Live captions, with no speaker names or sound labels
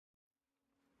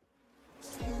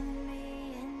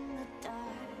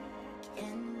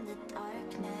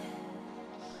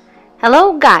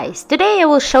Hello guys, today I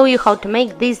will show you how to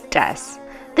make this dress.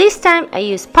 This time I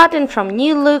use pattern from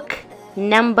New Look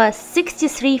number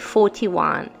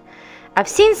 6341. I've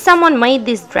seen someone made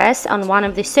this dress on one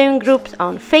of the sewing groups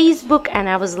on Facebook and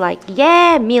I was like,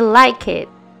 yeah, me like it.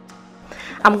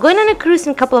 I'm going on a cruise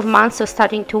in a couple of months, so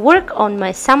starting to work on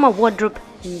my summer wardrobe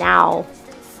now.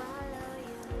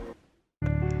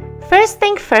 First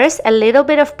thing first, a little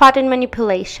bit of pattern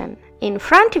manipulation. In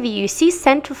front of you, you see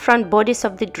center front bodice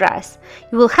of the dress.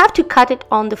 You will have to cut it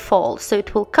on the fold, so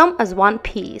it will come as one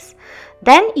piece.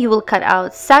 Then you will cut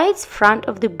out sides front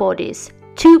of the bodice,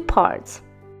 two parts.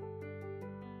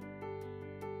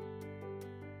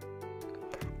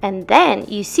 And then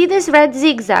you see this red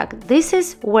zigzag. This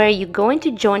is where you're going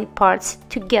to join parts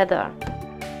together.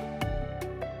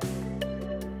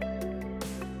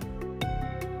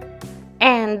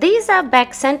 And these are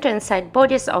back, center and side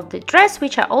bodies of the dress,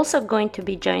 which are also going to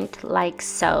be joined like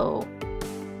so.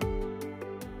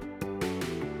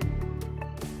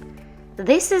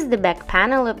 This is the back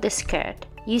panel of the skirt.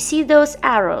 You see those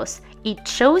arrows? It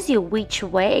shows you which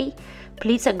way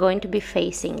pleats are going to be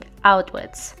facing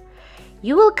outwards.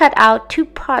 You will cut out two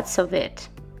parts of it.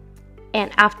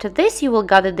 And after this, you will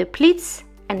gather the pleats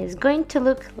and it's going to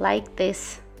look like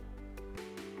this.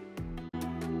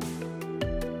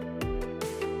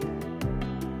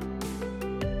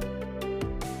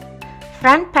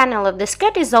 Front panel of the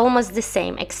skirt is almost the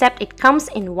same, except it comes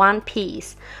in one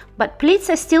piece, but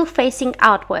pleats are still facing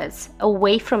outwards,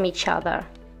 away from each other.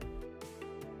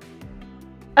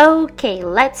 Okay,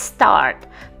 let's start.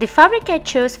 The fabric I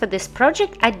chose for this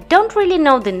project, I don't really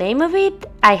know the name of it,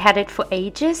 I had it for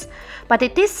ages, but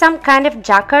it is some kind of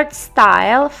jacquard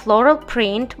style, floral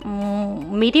print,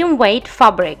 medium weight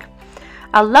fabric.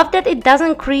 I love that it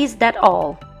doesn't crease at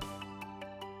all.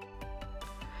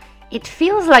 It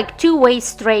feels like two-way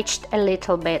stretched a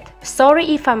little bit.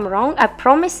 Sorry if I'm wrong, I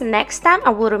promise next time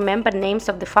I will remember names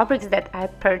of the fabrics that I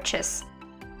purchase.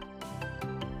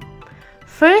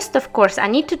 First, of course, I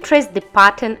need to trace the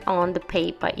pattern on the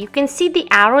paper. You can see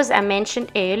the arrows I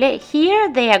mentioned earlier.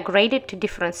 Here they are graded to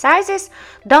different sizes.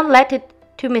 Don't let it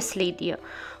to mislead you.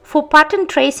 For pattern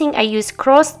tracing, I use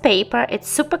crossed paper. It's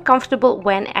super comfortable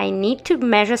when I need to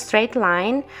measure straight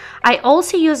line. I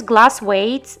also use glass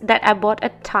weights that I bought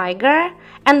at Tiger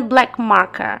and black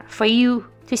marker for you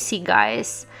to see,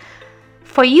 guys.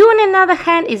 For you, on the other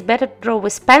hand, it's better to draw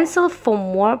with pencil for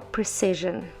more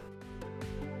precision.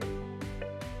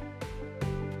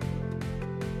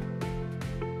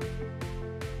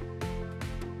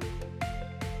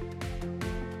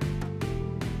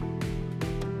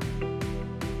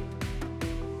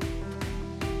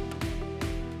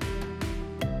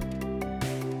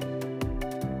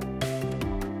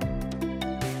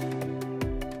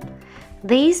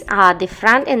 These are the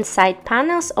front and side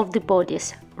panels of the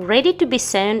bodice, ready to be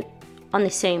sewn on the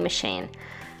sewing machine.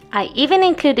 I even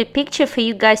included a picture for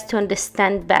you guys to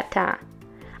understand better.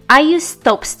 I use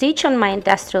top stitch on my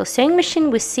industrial sewing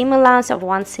machine with seam allowance of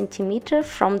 1 cm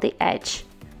from the edge.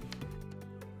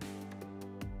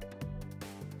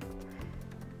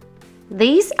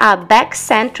 These are back,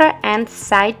 center and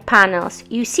side panels.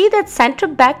 You see that center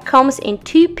back comes in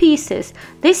two pieces.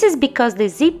 This is because the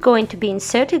zip going to be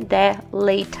inserted there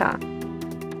later.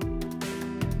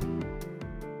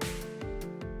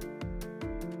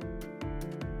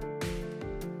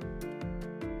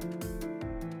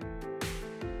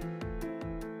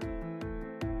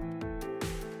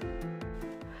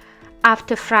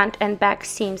 After front and back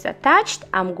seams attached,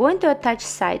 I'm going to attach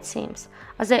side seams.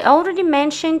 As I already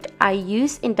mentioned, I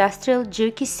use industrial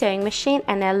Juki sewing machine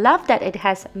and I love that it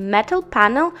has metal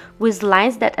panel with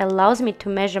lines that allows me to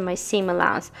measure my seam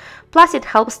allowance. Plus it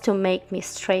helps to make me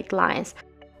straight lines.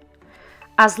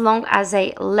 As long as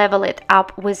I level it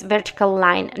up with vertical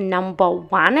line number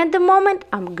 1 at the moment,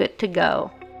 I'm good to go.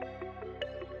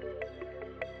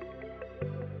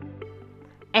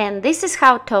 And this is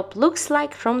how top looks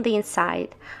like from the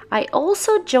inside. I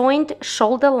also joined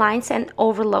shoulder lines and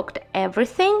overlocked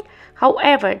everything.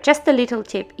 However, just a little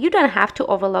tip, you don't have to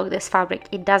overlock this fabric,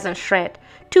 it doesn't shred.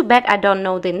 Too bad I don't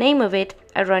know the name of it,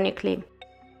 ironically.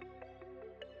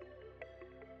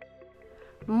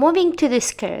 Moving to the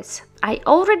skirts, I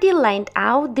already lined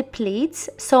out the pleats,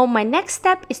 so my next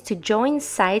step is to join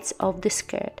sides of the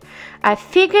skirt. I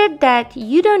figured that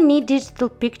you don't need digital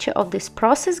picture of this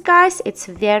process, guys, it's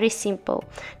very simple.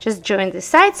 Just join the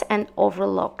sides and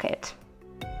overlock it.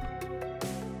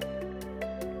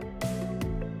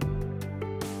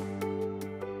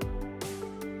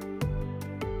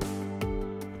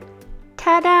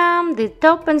 Ta-da! The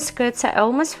top and skirts are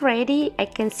almost ready. I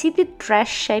can see the dress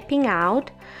shaping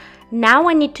out. Now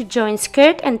I need to join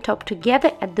skirt and top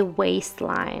together at the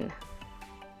waistline.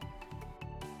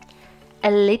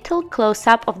 A little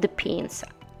close-up of the pins.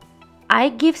 I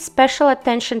give special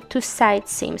attention to side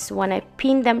seams when I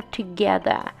pin them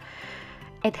together.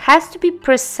 It has to be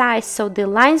precise so the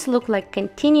lines look like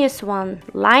continuous one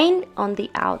line on the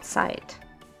outside.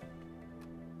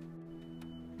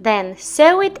 Then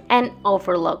sew it and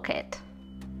overlock it.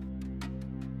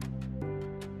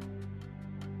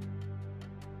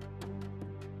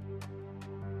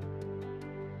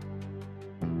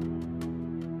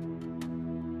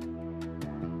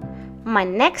 My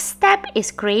next step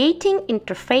is creating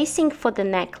interfacing for the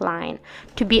neckline.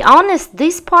 To be honest,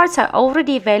 these parts are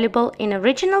already available in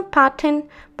original pattern,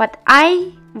 but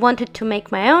I wanted to make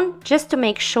my own just to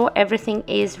make sure everything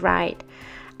is right.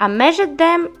 I measured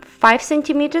them 5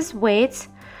 centimeters width,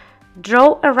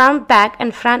 draw a round back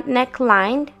and front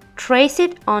neckline, trace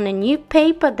it on a new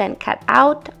paper, then cut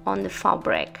out on the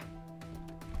fabric.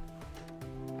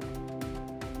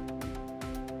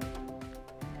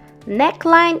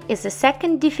 Neckline is the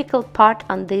second difficult part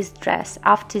on this dress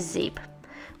after zip,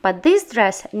 but this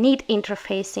dress needs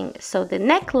interfacing so the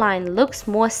neckline looks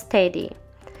more steady.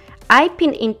 I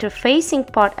pin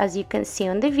interfacing part as you can see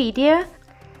on the video,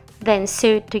 then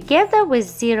sew it together with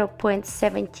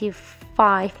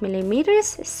 0.75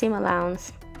 millimeters seam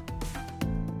allowance.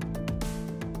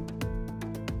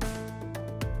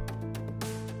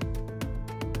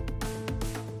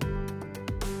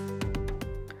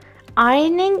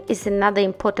 Ironing is another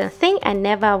important thing I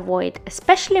never avoid,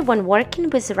 especially when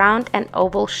working with round and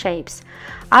oval shapes.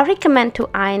 I recommend to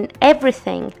iron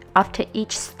everything after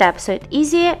each step so it's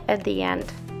easier at the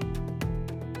end.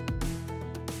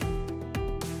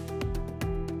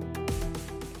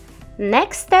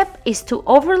 Next step is to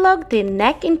overlock the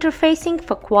neck interfacing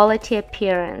for quality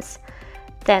appearance.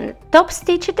 Then top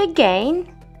stitch it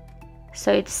again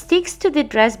so it sticks to the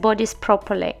dress bodice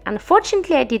properly.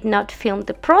 Unfortunately, I did not film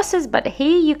the process, but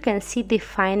here you can see the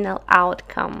final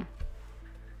outcome.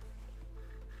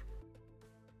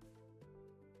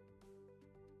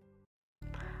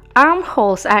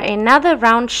 Armholes are another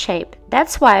round shape.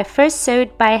 That's why I first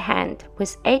sewed by hand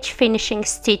with edge finishing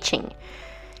stitching.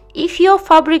 If your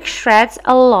fabric shreds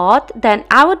a lot, then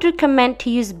I would recommend to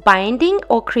use binding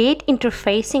or create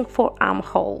interfacing for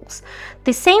armholes,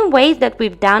 the same way that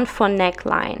we've done for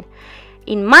neckline.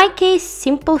 In my case,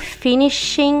 simple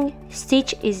finishing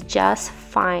stitch is just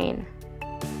fine.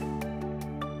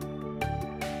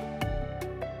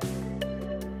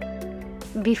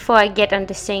 Before I get on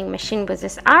the sewing machine with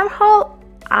this armhole,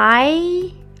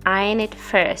 I iron it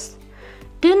first.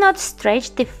 Do not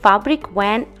stretch the fabric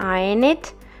when iron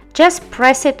it. Just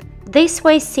press it, this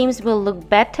way seams will look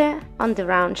better on the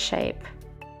round shape.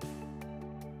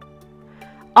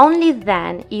 Only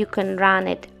then you can run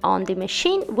it on the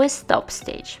machine with stop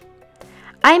stitch.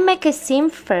 I make a seam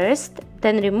first,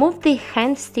 then remove the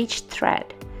hand stitch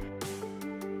thread.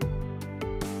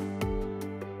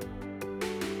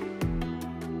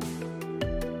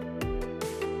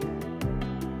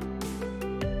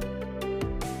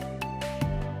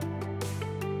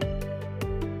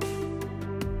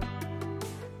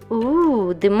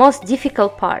 Ooh, the most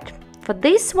difficult part. For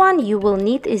this one you will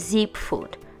need a zip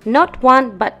foot, not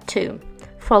one but two,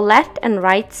 for left and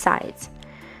right sides.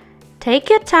 Take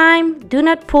your time, do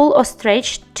not pull or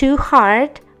stretch too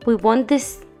hard, we want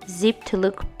this zip to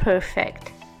look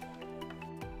perfect.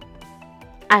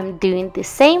 I'm doing the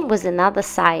same with another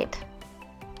side.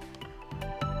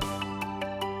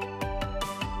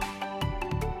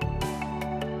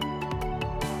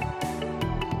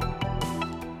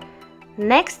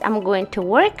 Next, I'm going to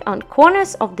work on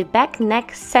corners of the back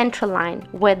neck center line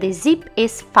where the zip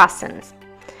is fastened.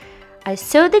 I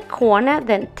sew the corner,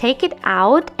 then take it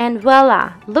out and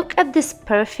voila! Look at this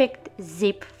perfect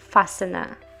zip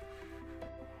fastener.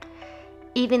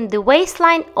 Even the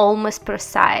waistline almost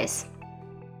precise.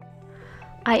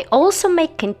 I also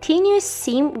make continuous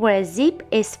seam where a zip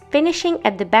is finishing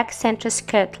at the back center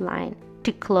skirt line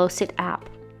to close it up.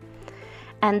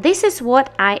 And this is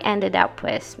what I ended up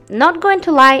with. Not going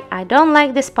to lie, I don't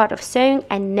like this part of sewing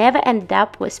and never end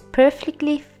up with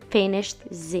perfectly finished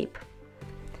zip.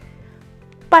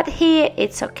 But here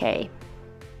it's okay.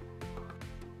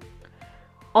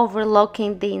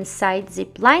 Overlocking the inside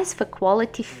zip lines for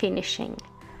quality finishing.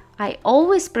 I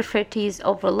always prefer to use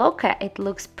overlocker, it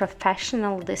looks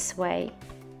professional this way.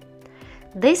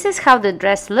 This is how the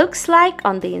dress looks like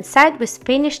on the inside with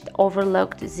finished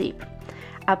overlocked zip.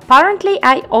 Apparently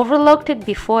I overlocked it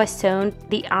before I sewn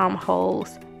the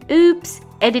armholes. Oops,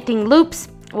 editing loops,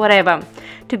 whatever.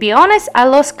 To be honest, I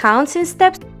lost counts in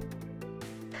steps.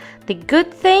 The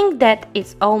good thing that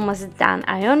it's almost done.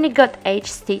 I only got edge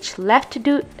stitch left to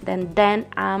do, and then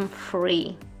I'm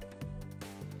free.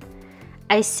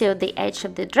 I sewed the edge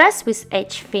of the dress with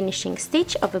edge finishing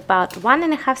stitch of about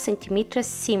 1.5 centimeters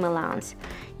seam allowance.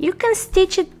 You can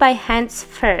stitch it by hand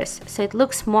first, so it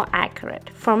looks more accurate.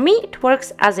 For me, it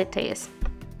works as it is.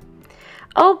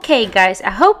 Okay guys, I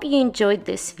hope you enjoyed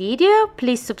this video.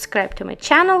 Please subscribe to my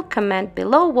channel, comment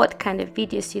below what kind of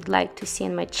videos you'd like to see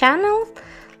on my channel.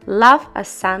 Love,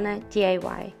 Asana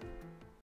DIY.